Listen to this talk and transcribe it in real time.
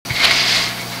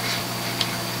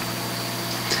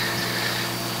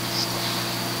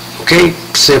Okay,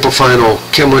 sample final,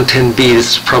 Chem 110B,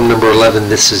 this is problem number 11.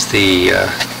 This is the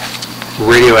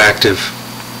radioactive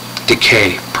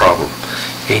decay problem.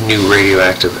 A new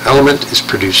radioactive element is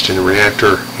produced in a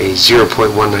reactor. A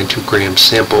 0.192 gram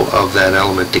sample of that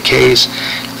element decays,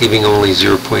 leaving only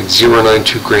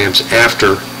 0.092 grams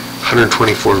after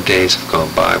 124 days have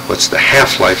gone by. What's the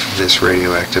half-life of this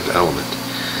radioactive element?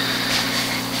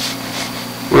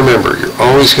 Remember, you're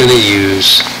always going to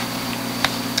use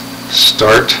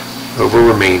start over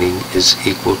remaining is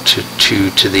equal to 2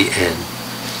 to the n,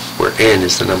 where n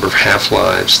is the number of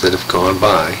half-lives that have gone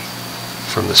by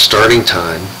from the starting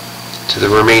time to the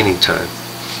remaining time.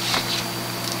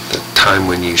 The time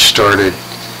when you started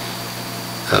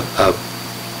the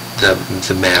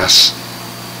mass,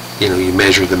 you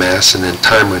measured the mass, and then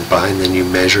time went by, and then you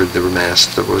measured the mass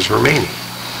that was remaining.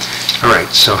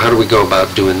 Alright, so how do we go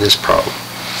about doing this problem?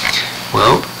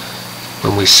 Well,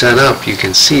 when we set up, you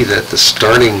can see that the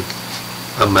starting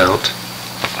amount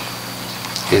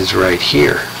is right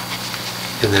here.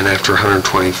 And then after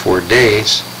 124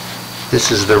 days,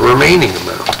 this is the remaining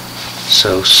amount.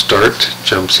 So start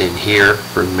jumps in here,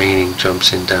 remaining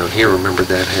jumps in down here. Remember,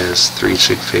 that has 3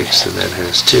 sig figs and that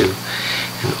has 2.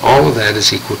 And all of that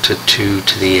is equal to 2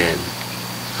 to the n.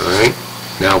 Alright,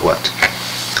 now what?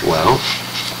 Well,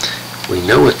 we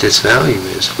know what this value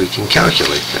is. We can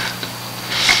calculate that.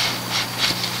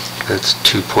 That's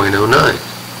 2.09.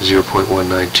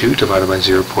 0.192 divided by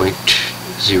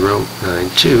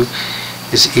 0.092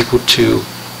 is equal to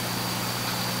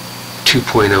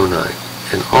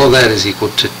 2.09. And all that is equal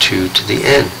to 2 to the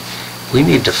n. We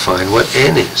need to find what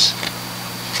n is.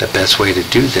 The best way to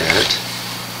do that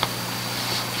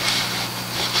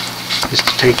is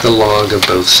to take the log of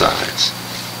both sides.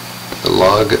 The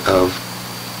log of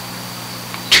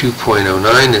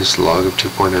 2.09 is the log of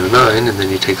 2.09, and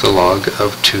then you take the log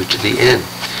of 2 to the n.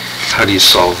 How do you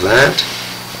solve that?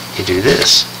 You do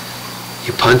this.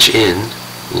 You punch in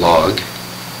log,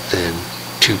 then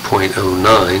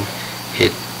 2.09,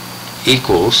 hit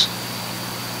equals,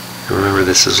 remember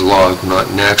this is log,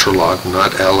 not natural log,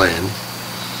 not ln,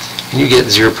 and you get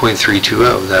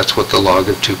 0.320. That's what the log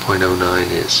of 2.09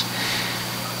 is.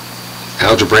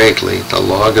 Algebraically, the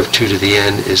log of 2 to the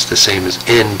n is the same as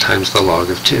n times the log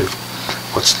of 2.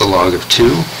 What's the log of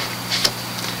 2?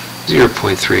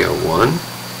 0.301.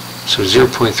 So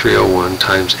 0.301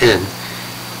 times n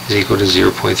is equal to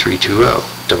 0.320.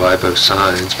 Divide both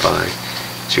sides by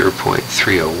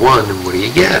 0.301, and what do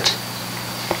you get?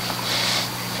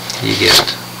 You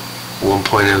get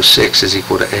 1.06 is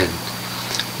equal to n.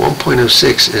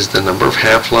 1.06 is the number of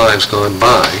half-lives gone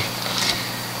by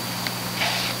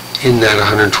in that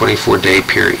 124-day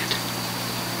period.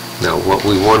 Now, what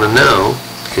we want to know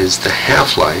is the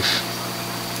half-life.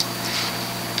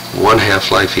 One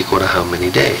half-life equal to how many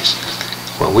days?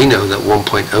 Well, we know that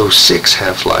 1.06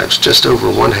 half-lives, just over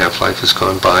one half-life, has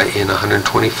gone by in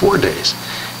 124 days.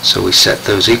 So we set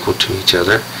those equal to each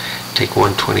other. Take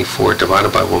 124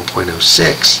 divided by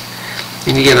 1.06,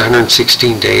 and you get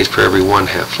 116 days per every one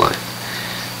half-life.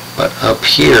 But up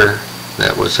here,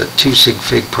 that was a 2 sig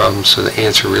fig problem, so the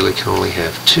answer really can only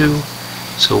have 2.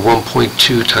 So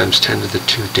 1.2 times 10 to the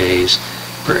 2 days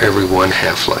per every one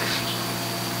half-life.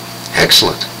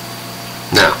 Excellent.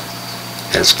 Now,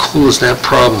 as cool as that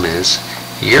problem is,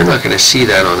 you're not going to see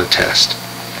that on a test.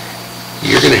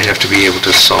 You're going to have to be able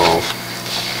to solve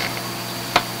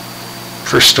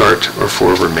for start or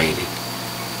for remaining.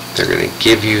 They're going to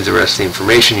give you the rest of the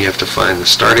information. You have to find the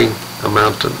starting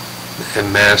amount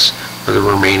in mass or the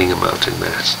remaining amount in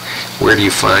mass. Where do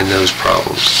you find those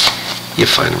problems? You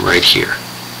find them right here.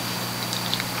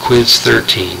 Quiz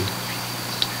 13,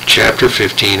 Chapter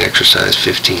 15, Exercise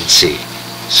 15C.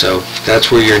 So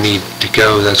that's where you need to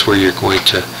go. That's where you're going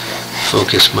to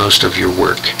focus most of your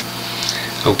work.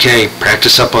 Okay,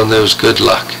 practice up on those. Good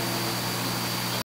luck.